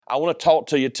I want to talk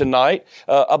to you tonight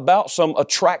about some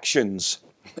attractions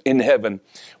in heaven.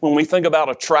 When we think about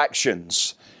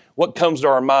attractions, what comes to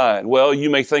our mind? Well, you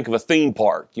may think of a theme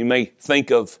park. You may think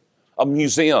of a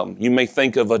museum. You may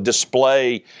think of a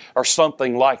display or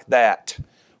something like that.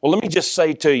 Well, let me just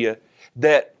say to you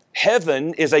that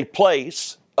heaven is a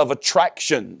place of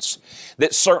attractions.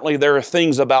 That certainly there are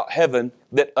things about heaven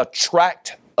that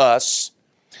attract us,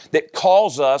 that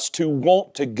cause us to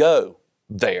want to go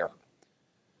there.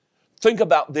 Think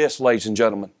about this, ladies and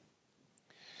gentlemen,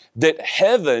 that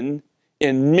heaven,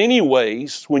 in many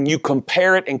ways, when you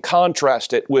compare it and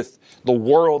contrast it with the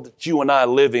world that you and I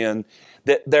live in,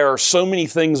 that there are so many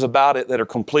things about it that are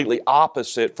completely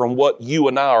opposite from what you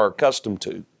and I are accustomed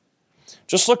to.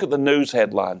 Just look at the news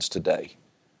headlines today.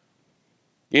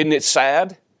 Isn't it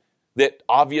sad that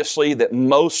obviously that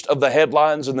most of the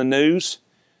headlines in the news,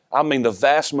 the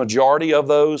vast majority of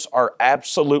those are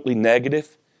absolutely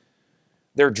negative?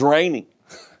 They're draining.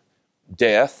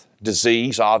 Death,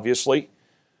 disease, obviously,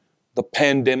 the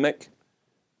pandemic,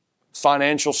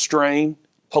 financial strain,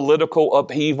 political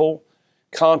upheaval,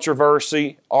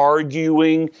 controversy,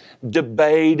 arguing,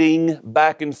 debating,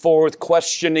 back and forth,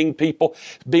 questioning people,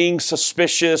 being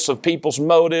suspicious of people's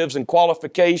motives and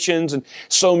qualifications and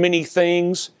so many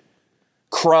things.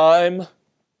 Crime,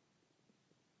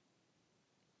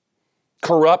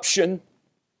 corruption.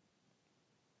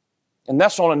 And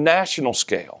that's on a national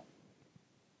scale.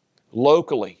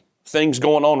 Locally, things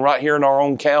going on right here in our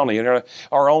own county, in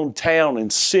our own town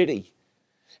and city.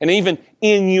 And even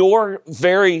in your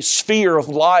very sphere of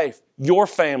life, your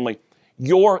family,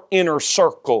 your inner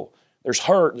circle, there's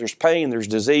hurt, there's pain, there's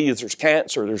disease, there's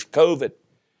cancer, there's COVID.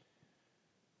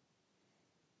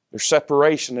 There's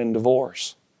separation and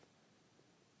divorce.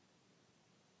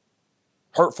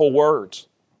 Hurtful words.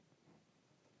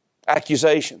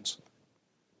 Accusations.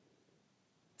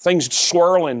 Things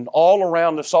swirling all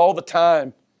around us all the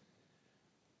time.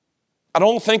 I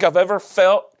don't think I've ever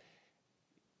felt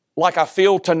like I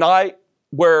feel tonight,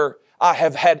 where I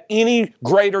have had any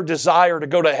greater desire to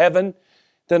go to heaven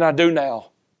than I do now.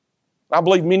 I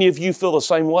believe many of you feel the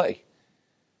same way.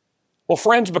 Well,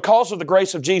 friends, because of the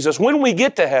grace of Jesus, when we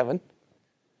get to heaven,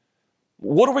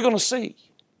 what are we going to see?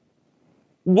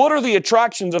 What are the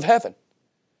attractions of heaven?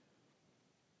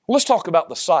 Let's talk about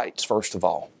the sights, first of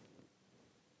all.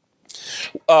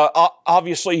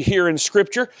 Obviously, here in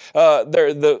Scripture,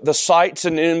 the sights,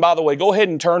 and by the way, go ahead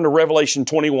and turn to Revelation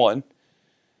 21.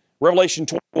 Revelation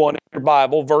 21 in your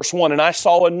Bible, verse 1. And I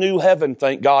saw a new heaven,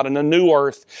 thank God, and a new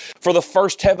earth. For the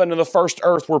first heaven and the first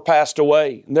earth were passed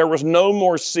away. And there was no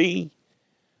more sea.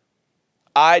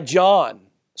 I, John,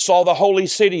 saw the holy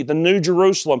city, the new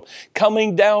Jerusalem,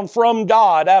 coming down from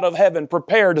God out of heaven,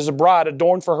 prepared as a bride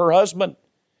adorned for her husband.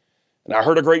 And I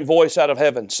heard a great voice out of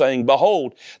heaven saying,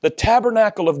 Behold, the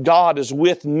tabernacle of God is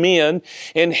with men,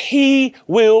 and He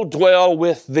will dwell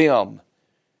with them.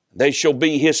 They shall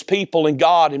be His people, and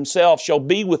God Himself shall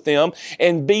be with them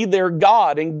and be their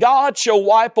God. And God shall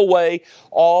wipe away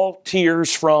all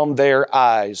tears from their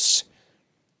eyes.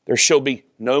 There shall be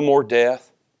no more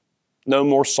death, no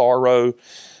more sorrow,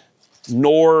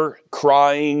 nor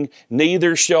crying,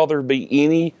 neither shall there be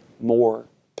any more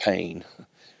pain.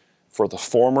 For the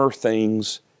former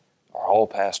things are all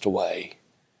passed away.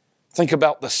 Think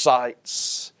about the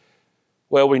sights.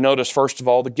 Well, we notice first of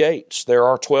all the gates. There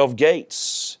are 12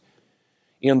 gates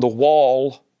in the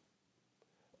wall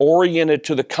oriented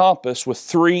to the compass, with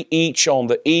 3 each on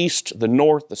the east, the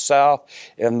north, the south,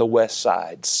 and the west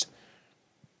sides.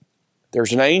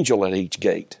 There's an angel at each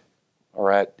gate,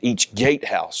 or at each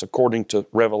gatehouse, according to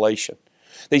Revelation.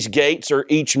 These gates are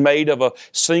each made of a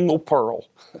single pearl,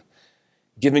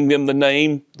 giving them the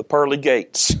name, the pearly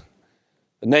gates.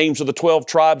 The names of the 12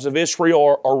 tribes of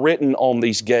Israel are written on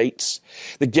these gates.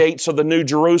 The gates of the New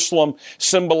Jerusalem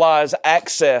symbolize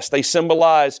access. They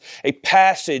symbolize a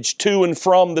passage to and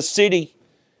from the city.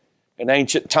 In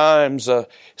ancient times, a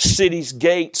city's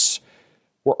gates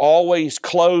were always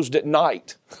closed at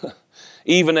night.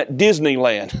 Even at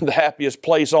Disneyland, the happiest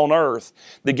place on earth,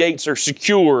 the gates are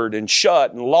secured and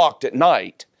shut and locked at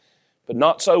night. But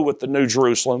not so with the New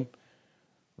Jerusalem.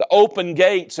 The open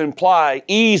gates imply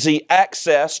easy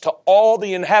access to all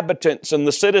the inhabitants and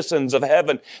the citizens of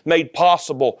heaven, made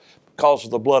possible because of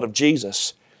the blood of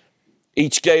Jesus.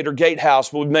 Each gate or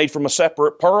gatehouse will be made from a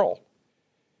separate pearl.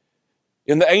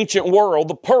 In the ancient world,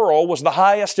 the pearl was the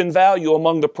highest in value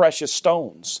among the precious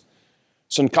stones.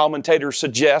 Some commentators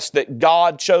suggest that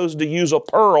God chose to use a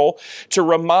pearl to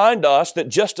remind us that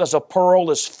just as a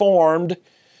pearl is formed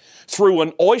through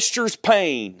an oyster's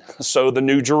pain, so the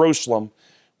New Jerusalem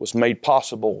was made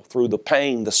possible through the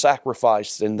pain, the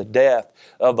sacrifice, and the death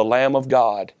of the Lamb of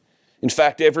God. In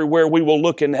fact, everywhere we will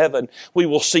look in heaven, we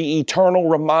will see eternal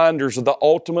reminders of the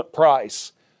ultimate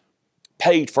price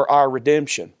paid for our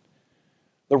redemption.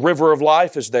 The river of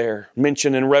life is there,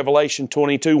 mentioned in Revelation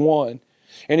 22:1.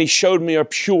 And He showed me a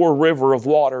pure river of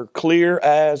water, clear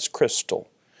as crystal,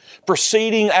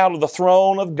 proceeding out of the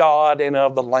throne of God and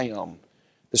of the Lamb.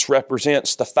 This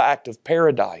represents the fact of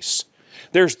paradise.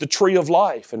 There's the tree of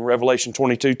life in Revelation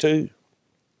 22:2.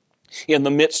 In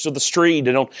the midst of the street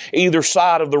and on either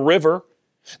side of the river,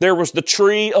 there was the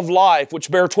tree of life, which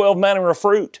bare 12 manner of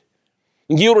fruit,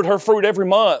 and yielded her fruit every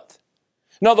month.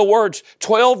 In other words,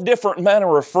 12 different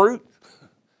manner of fruit,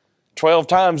 12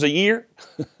 times a year.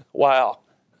 Wow.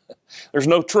 There's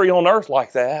no tree on earth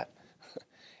like that.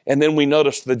 And then we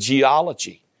notice the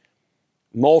geology,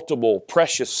 multiple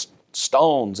precious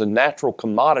stones and natural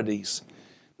commodities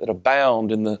that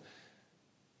abound in the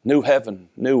new heaven,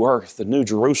 new earth, the new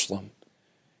Jerusalem.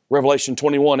 Revelation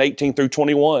 21:18 through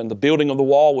 21, the building of the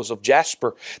wall was of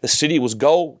jasper. The city was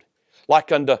gold,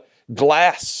 like unto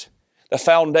glass. The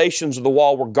foundations of the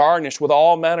wall were garnished with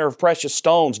all manner of precious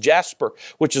stones, jasper,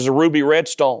 which is a ruby red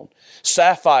stone,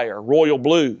 sapphire, royal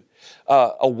blue,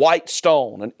 a white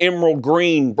stone, an emerald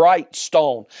green, bright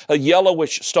stone, a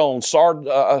yellowish stone,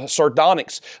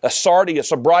 sardonyx, a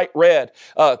sardius, a bright red,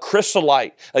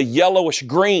 chrysolite, a yellowish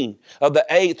green. The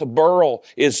eighth beryl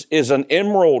is an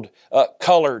emerald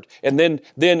colored. And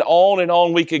then on and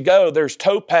on we could go. There's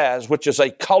topaz, which is a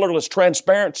colorless,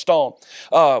 transparent stone.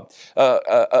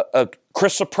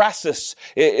 Chrysoprasus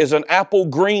is an apple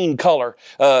green color.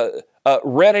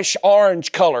 Reddish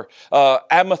orange color.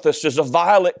 Amethyst is a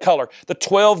violet color. The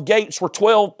 12 gates were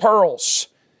 12 pearls.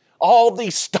 All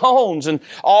these stones and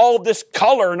all this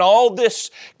color and all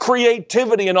this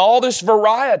creativity and all this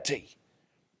variety.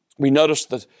 We notice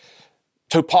the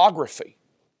topography.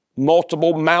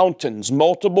 Multiple mountains,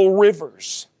 multiple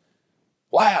rivers.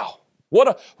 Wow.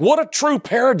 What a true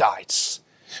paradise.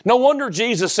 No wonder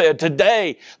Jesus said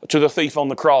today to the thief on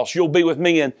the cross, you'll be with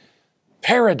me in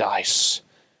paradise.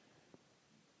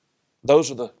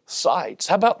 Those are the sights.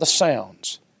 How about the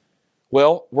sounds?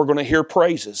 Well, we're going to hear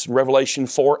praises. Revelation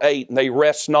 4:8, and they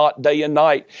rest not day and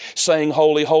night, saying,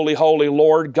 Holy, holy, holy,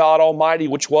 Lord God Almighty,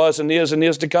 which was and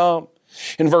is to come.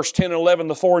 In verse 10 and 11,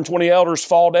 the 24 elders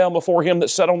fall down before Him that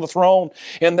sat on the throne,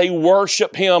 and they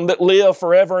worship Him that live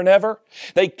forever and ever.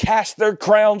 They cast their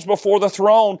crowns before the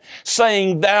throne,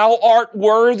 saying, Thou art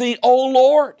worthy, O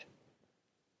Lord.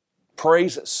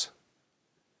 Praises.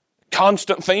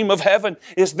 Constant theme of heaven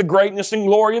is the greatness and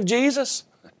glory of Jesus.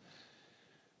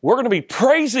 We're going to be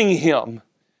praising Him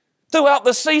throughout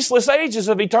the ceaseless ages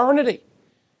of eternity.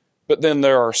 But then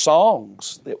there are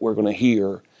songs that we're going to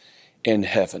hear in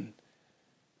heaven.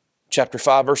 Chapter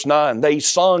 5, verse 9, they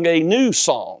sung a new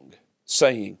song,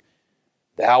 saying,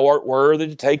 Thou art worthy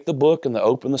to take the book and to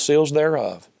open the seals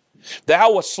thereof.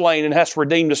 Thou wast slain and hast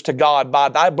redeemed us to God by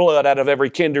Thy blood out of every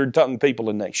kindred, tongue, people,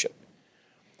 and nation.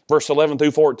 Verse 11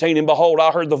 through 14, and behold,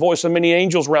 I heard the voice of many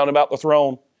angels round about the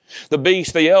throne. The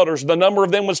beast, the elders, the number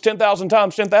of them was 10,000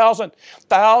 times 10,000,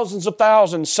 thousands of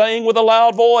thousands, saying with a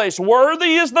loud voice,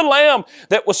 Worthy is the Lamb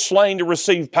that was slain to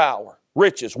receive power,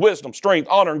 riches, wisdom, strength,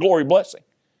 honor, and glory, blessing.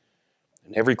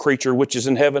 And every creature which is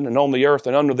in heaven and on the earth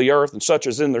and under the earth and such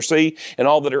as in their sea and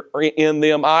all that are in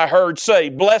them, I heard say,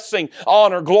 Blessing,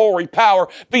 honor, glory, power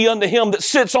be unto Him that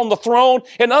sits on the throne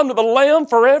and unto the Lamb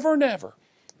forever and ever.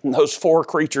 And those four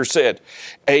creatures said,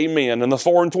 Amen. And the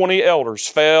 24 elders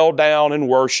fell down and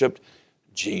worshiped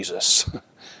Jesus.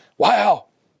 Wow.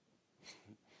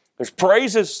 There's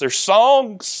praises, there's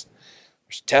songs,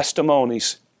 there's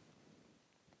testimonies.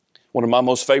 One of my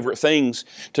most favorite things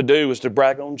to do is to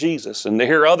brag on Jesus and to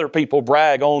hear other people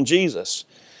brag on Jesus.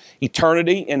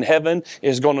 Eternity in heaven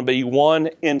is going to be one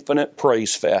infinite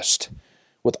praise fest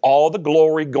with all the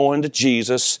glory going to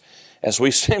Jesus as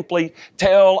we simply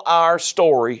tell our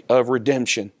story of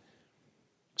redemption.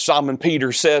 Simon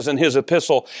Peter says in his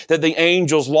epistle that the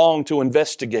angels long to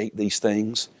investigate these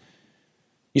things.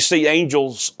 You see,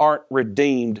 angels aren't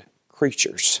redeemed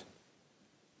creatures,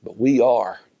 but we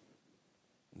are.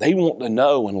 They want to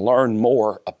know and learn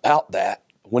more about that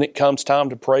when it comes time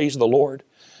to praise the Lord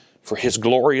for His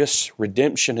glorious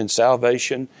redemption and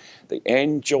salvation. The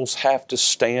angels have to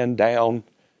stand down,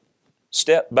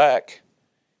 step back,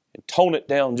 and tone it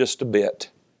down just a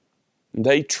bit.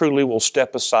 They truly will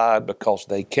step aside because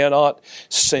they cannot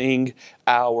sing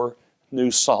our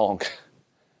new song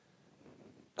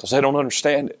because they don't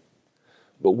understand it.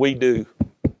 But we do,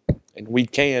 and we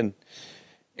can,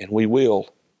 and we will.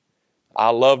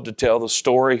 I love to tell the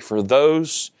story for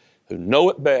those who know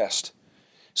it best.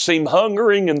 seem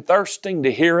hungering and thirsting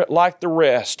to hear it like the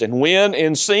rest. And when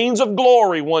in scenes of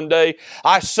glory one day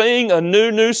I sing a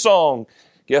new song,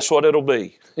 guess what it'll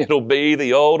be? It'll be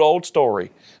the old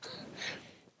story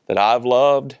that I've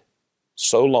loved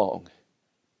so long.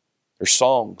 There's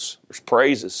songs, there's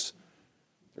praises,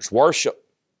 there's worship,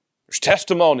 there's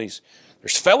testimonies,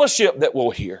 there's fellowship that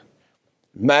we'll hear.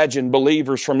 Imagine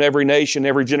believers from every nation,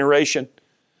 every generation,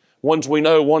 ones we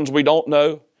know, ones we don't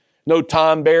know. No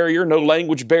time barrier, no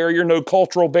language barrier, no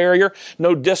cultural barrier,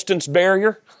 no distance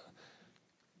barrier.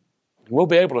 We'll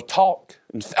be able to talk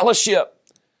and fellowship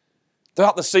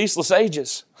throughout the ceaseless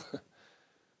ages.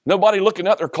 Nobody looking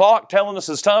at their clock telling us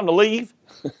it's time to leave.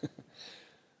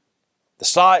 The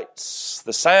sights,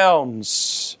 the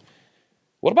sounds.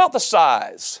 What about the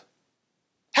size?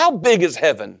 How big is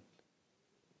heaven?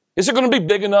 Is it going to be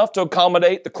big enough to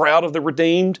accommodate the crowd of the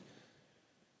redeemed?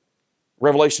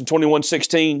 Revelation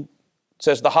 21:16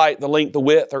 says the height, the length, the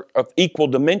width are of equal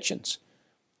dimensions.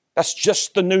 That's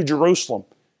just the New Jerusalem.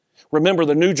 Remember,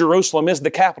 the New Jerusalem is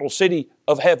the capital city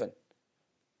of heaven.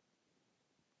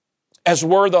 As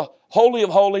were the Holy of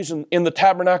Holies in the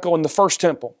tabernacle in the first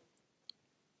temple.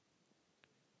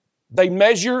 They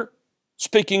measure,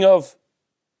 speaking of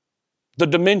the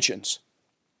dimensions,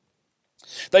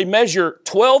 they measure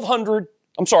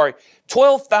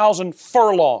 12,000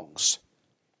 furlongs,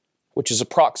 which is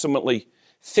approximately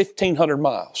 1,500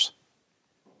 miles.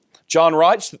 John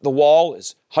writes that the wall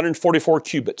is 144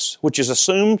 cubits, which is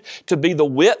assumed to be the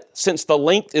width since the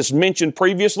length is mentioned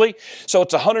previously. So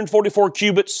it's 144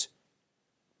 cubits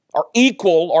are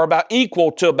equal or about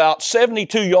equal to about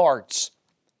 72 yards.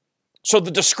 So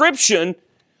the description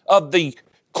of the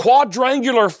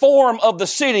quadrangular form of the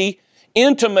city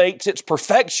intimates its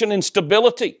perfection and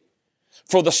stability.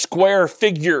 For the square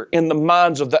figure in the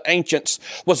minds of the ancients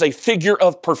was a figure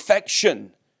of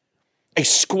perfection. A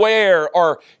square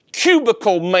or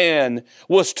cubical man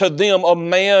was to them a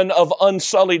man of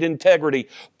unsullied integrity,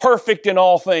 perfect in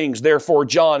all things. Therefore,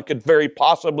 John could very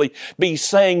possibly be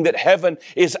saying that heaven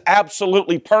is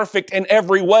absolutely perfect in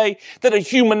every way that a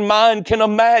human mind can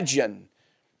imagine.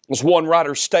 As one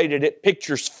writer stated, it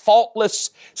pictures faultless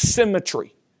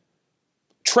symmetry,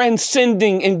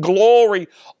 transcending in glory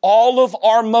all of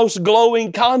our most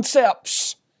glowing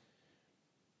concepts.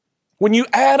 When you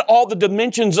add all the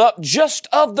dimensions up just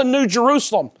of the New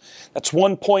Jerusalem, that's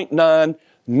 1.9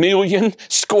 million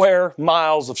square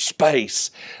miles of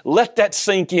space. Let that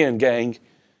sink in, gang.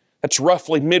 That's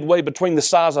roughly midway between the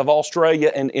size of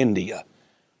Australia and India.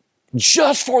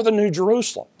 Just for the New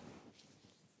Jerusalem.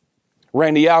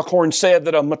 Randy Alcorn said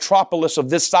that a metropolis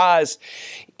of this size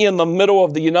in the middle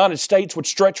of the United States would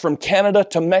stretch from Canada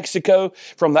to Mexico,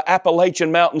 from the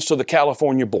Appalachian Mountains to the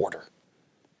California border.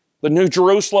 The New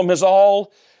Jerusalem is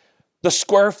all the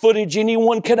square footage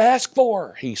anyone could ask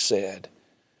for, he said.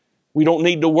 We don't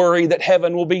need to worry that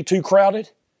heaven will be too crowded.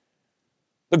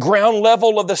 The ground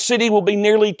level of the city will be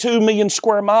nearly 2 million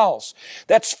square miles.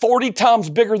 That's 40 times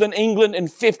bigger than England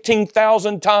and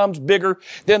 15,000 times bigger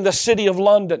than the city of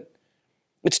London.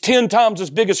 It's 10 times as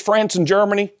big as France and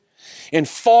Germany and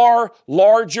far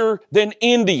larger than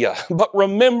India. But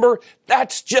remember,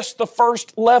 that's just the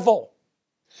first level.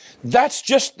 That's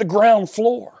just the ground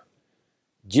floor.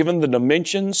 Given the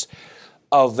dimensions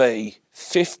of a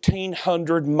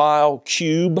 1,500-mile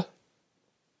cube,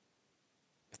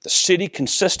 if the city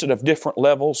consisted of different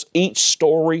levels, each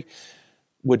story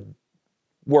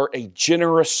were a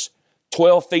generous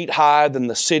 12 feet high, then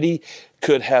the city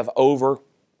could have over,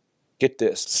 get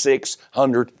this,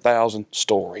 600,000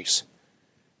 stories.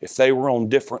 If they were on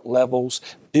different levels,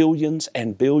 billions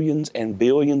and billions and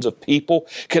billions of people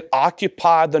could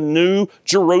occupy the New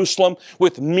Jerusalem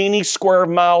with many square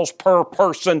miles per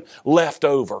person left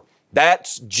over.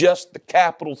 That's just the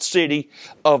capital city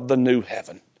of the new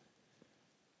heaven.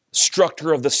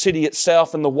 Structure of the city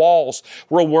itself and the walls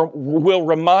will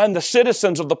remind the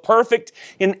citizens of the perfect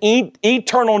and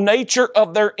eternal nature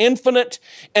of their infinite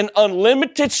and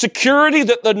unlimited security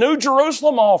that the New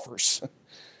Jerusalem offers.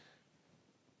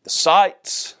 The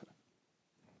sights,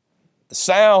 the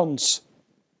sounds,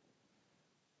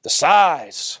 the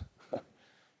size. But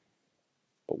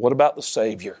what about the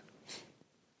Savior?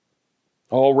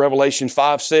 Oh, Revelation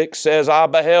 5:6 says, I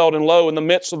beheld, and lo, in the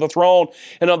midst of the throne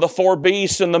and of the four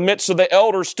beasts, in the midst of the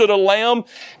elders, stood a lamb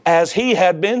as he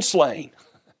had been slain.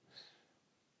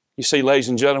 You see, ladies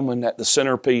and gentlemen, that the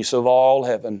centerpiece of all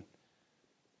heaven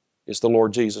is the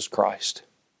Lord Jesus Christ.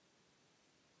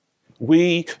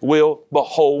 We will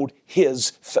behold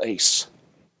His face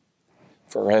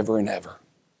forever and ever.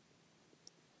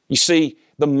 You see,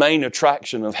 the main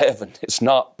attraction of heaven is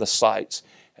not the sights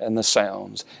and the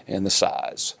sounds and the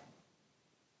size.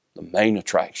 The main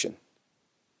attraction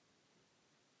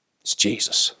is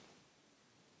Jesus.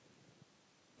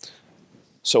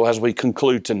 So as we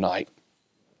conclude tonight,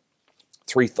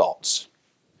 3 thoughts.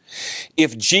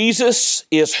 If Jesus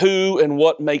is who and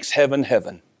what makes heaven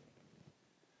heaven,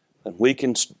 then we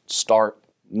can start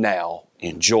now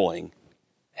enjoying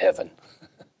heaven.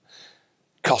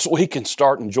 Because we can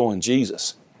start enjoying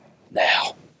Jesus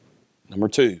now. Number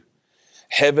 2,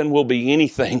 heaven will be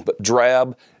anything but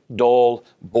drab, dull,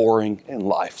 boring, and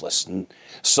lifeless. And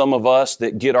some of us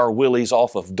that get our willies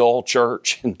off of dull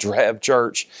church and drab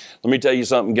church, let me tell you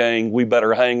something, gang, we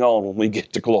better hang on when we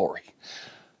get to glory.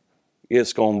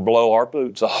 It's going to blow our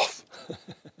boots off.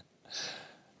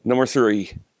 Number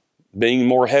 3, being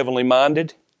more heavenly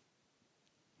minded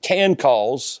can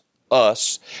cause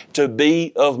us to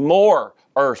be of more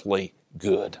earthly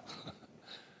good.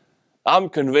 I'm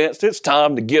convinced it's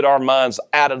time to get our minds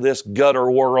out of this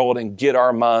gutter world and get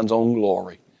our minds on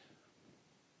glory.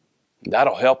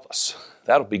 That'll help us.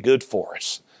 That'll be good for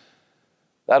us.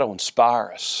 That'll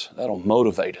inspire us. That'll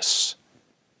motivate us.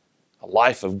 A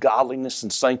life of godliness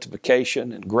and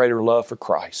sanctification and greater love for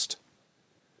Christ.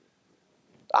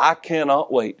 I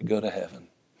cannot wait to go to heaven.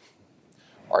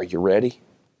 Are you ready?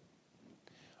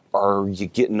 Are you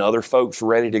getting other folks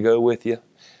ready to go with you?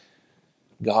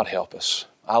 God help us.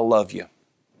 I love you.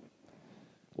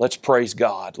 Let's praise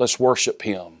God. Let's worship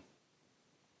Him.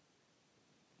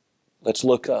 Let's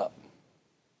look up,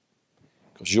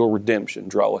 because your redemption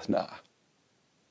draweth nigh.